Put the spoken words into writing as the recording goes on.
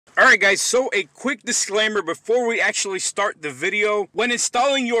Alright guys, so a quick disclaimer before we actually start the video. When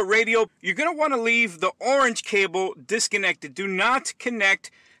installing your radio, you're going to want to leave the orange cable disconnected. Do not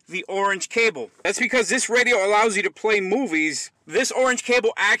connect the orange cable. That's because this radio allows you to play movies. This orange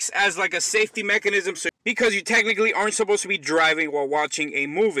cable acts as like a safety mechanism, so because you technically aren't supposed to be driving while watching a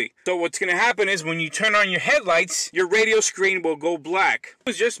movie. So what's going to happen is when you turn on your headlights, your radio screen will go black.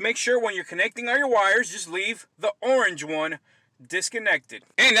 Just make sure when you're connecting all your wires, just leave the orange one disconnected.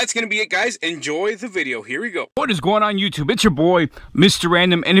 And that's gonna be it, guys. Enjoy the video. Here we go. What is going on, YouTube? It's your boy Mr.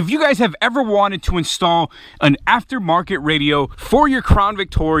 Random, and if you guys have ever wanted to install an aftermarket radio for your Crown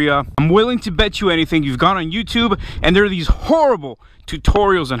Victoria, I'm willing to bet you anything. You've gone on YouTube and there are these horrible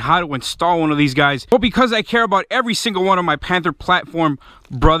tutorials on how to install one of these guys. But because I care about every single one of my Panther platform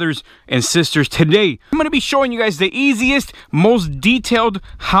brothers and sisters, today I'm going to be showing you guys the easiest, most detailed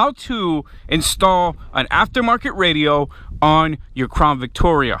how to install an aftermarket radio on your Crown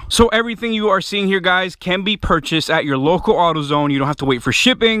Victoria. So everything you are seeing here, guys, can be purchased at your local AutoZone. You don't have to wait for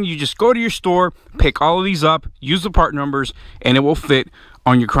shipping. You just go to your store, pick all of these up, use the part numbers, and it will fit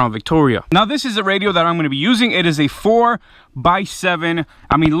on your Crown Victoria. Now this is a radio that I'm going to be using. It is a 4x7.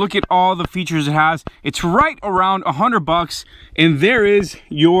 I mean, look at all the features it has. It's right around $100, and there is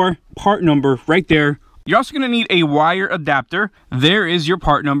your part number right there. You're also going to need a wire adapter. There is your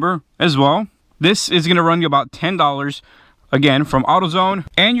part number as well. This is going to run you about $10, again, from AutoZone.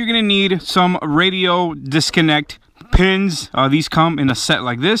 And you're going to need some radio disconnect pins. These come in a set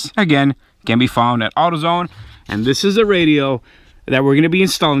like this. Again, can be found at AutoZone. And this is a radio that we're going to be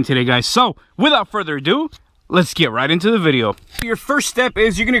installing today, guys. So without further ado, let's get right into the video. Your first step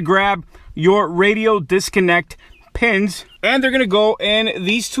is you're going to grab your radio disconnect pins, and they're going to go in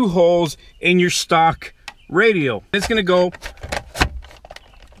these two holes in your stock radio. It's going to go,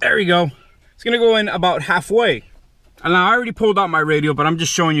 there we go. It's going to go in about halfway. And now I already pulled out my radio, but I'm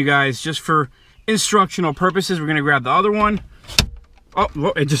just showing you guys just for instructional purposes. We're going to grab the other one. Oh,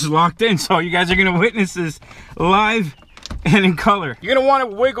 well, it just locked in, so you guys are going to witness this live and in color. You're gonna want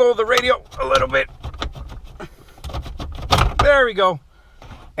to wiggle the radio a little bit. There we go.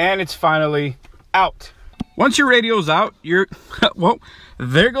 And it's finally out. Once your radio's out, well,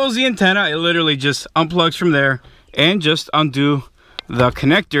 there goes the antenna. It literally just unplugs from there, and just undo the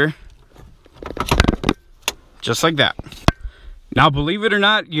connector just like that. Now, believe it or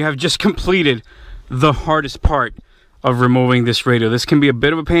not, you have just completed the hardest part of removing this radio. This can be a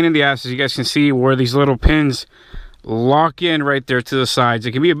bit of a pain in the ass, as you guys can see where these little pins lock in right there to the sides.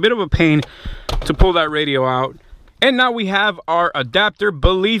 It can be a bit of a pain to pull that radio out. And now we have our adapter.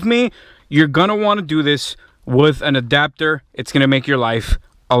 Believe me, you're gonna want to do this with an adapter. It's gonna make your life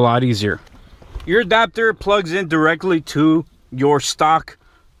a lot easier. Your adapter plugs in directly to your stock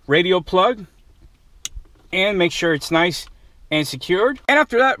radio plug, and make sure it's nice and secured. And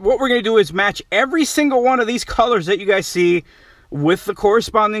after that, what we're gonna do is match every single one of these colors that you guys see with the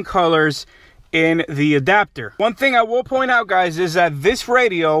corresponding colors in the adapter. One thing I will point out, guys, is that this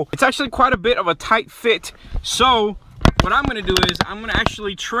radio, it's actually quite a bit of a tight fit. So what I'm going to do is I'm going to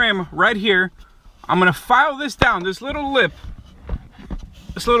actually trim right here. I'm going to file this down, this little lip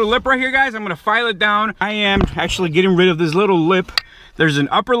right here, guys. I'm going to file it down. I am actually getting rid of this little lip. There's an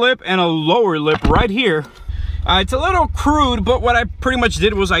upper lip and a lower lip right here. It's a little crude, but what I pretty much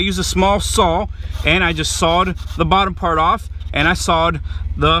did was I used a small saw and I just sawed the bottom part off, and I sawed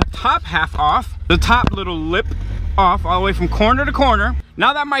the top half off, the top little lip off, all the way from corner to corner.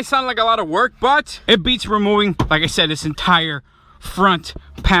 Now that might sound like a lot of work, but it beats removing, like I said, this entire front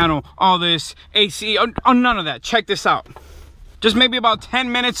panel, all this AC, none of that. Check this out. Just maybe about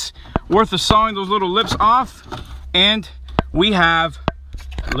 10 minutes worth of sawing those little lips off, and we have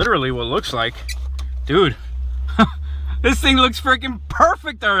literally what looks like, dude, this thing looks freaking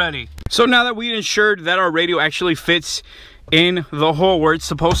perfect already. So now that we ensured that our radio actually fits in the hole where it's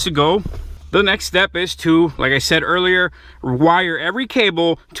supposed to go, the next step is to, like I said earlier, wire every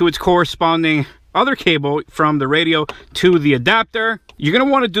cable to its corresponding other cable from the radio to the adapter. You're going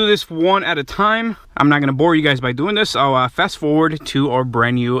to want to do this one at a time. I'm not going to bore you guys by doing this. I'll fast forward to our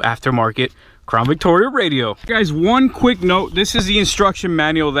brand new aftermarket Crown Victoria radio. Guys, one quick note, this is the instruction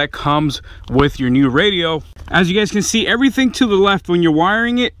manual that comes with your new radio. As you guys can see, everything to the left when you're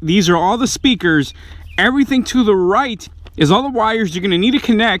wiring it, these are all the speakers. Everything to the right is all the wires you're going to need to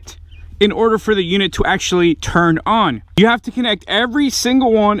connect in order for the unit to actually turn on. You have to connect every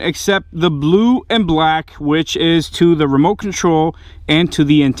single one except the blue and black, which is to the remote control and to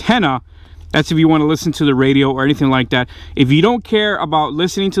the antenna. That's if you want to listen to the radio or anything like that. If you don't care about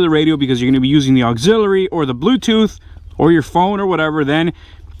listening to the radio because you're going to be using the auxiliary or the Bluetooth or your phone or whatever, then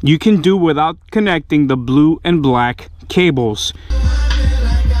you can do without connecting the blue and black cables.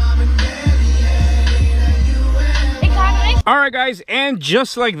 Alright guys, and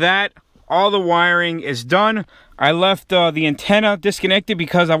just like that, all the wiring is done. I left the antenna disconnected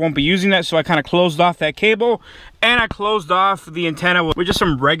because I won't be using that, so I kind of closed off that cable, and I closed off the antenna with just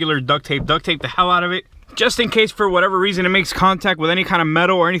some regular duct tape. Duct tape the hell out of it, just in case for whatever reason it makes contact with any kind of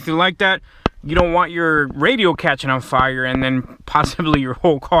metal or anything like that. You don't want your radio catching on fire and then possibly your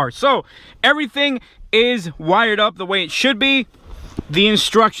whole car. So everything is wired up the way it should be. The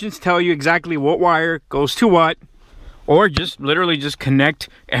instructions tell you exactly what wire goes to what. Or just literally just connect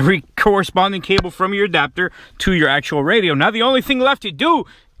every corresponding cable from your adapter to your actual radio. Now the only thing left to do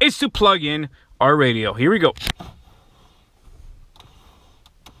is to plug in our radio. Here we go.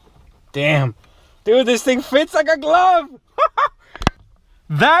 Damn. Dude, this thing fits like a glove.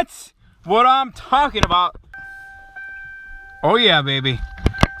 That's what I'm talking about. Oh yeah, baby.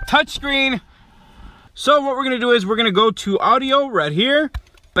 Touchscreen. So what we're going to do is we're going to go to audio right here.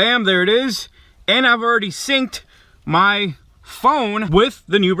 Bam, there it is. And I've already synced my phone with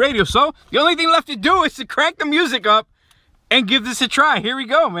the new radio, so the only thing left to do is to crank the music up and give this a try. Here we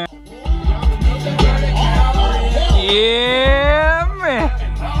go, man. Yeah, man.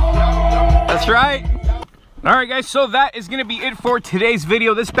 That's right. All right, guys, so that is gonna be it for today's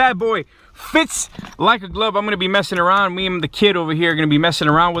video. This bad boy fits like a glove. I'm gonna be messing around. Me and the kid over here are gonna be messing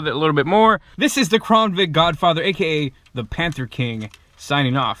around with it a little bit more. This is the Crown Vic Godfather, aka the Panther King,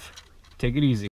 signing off. Take it easy.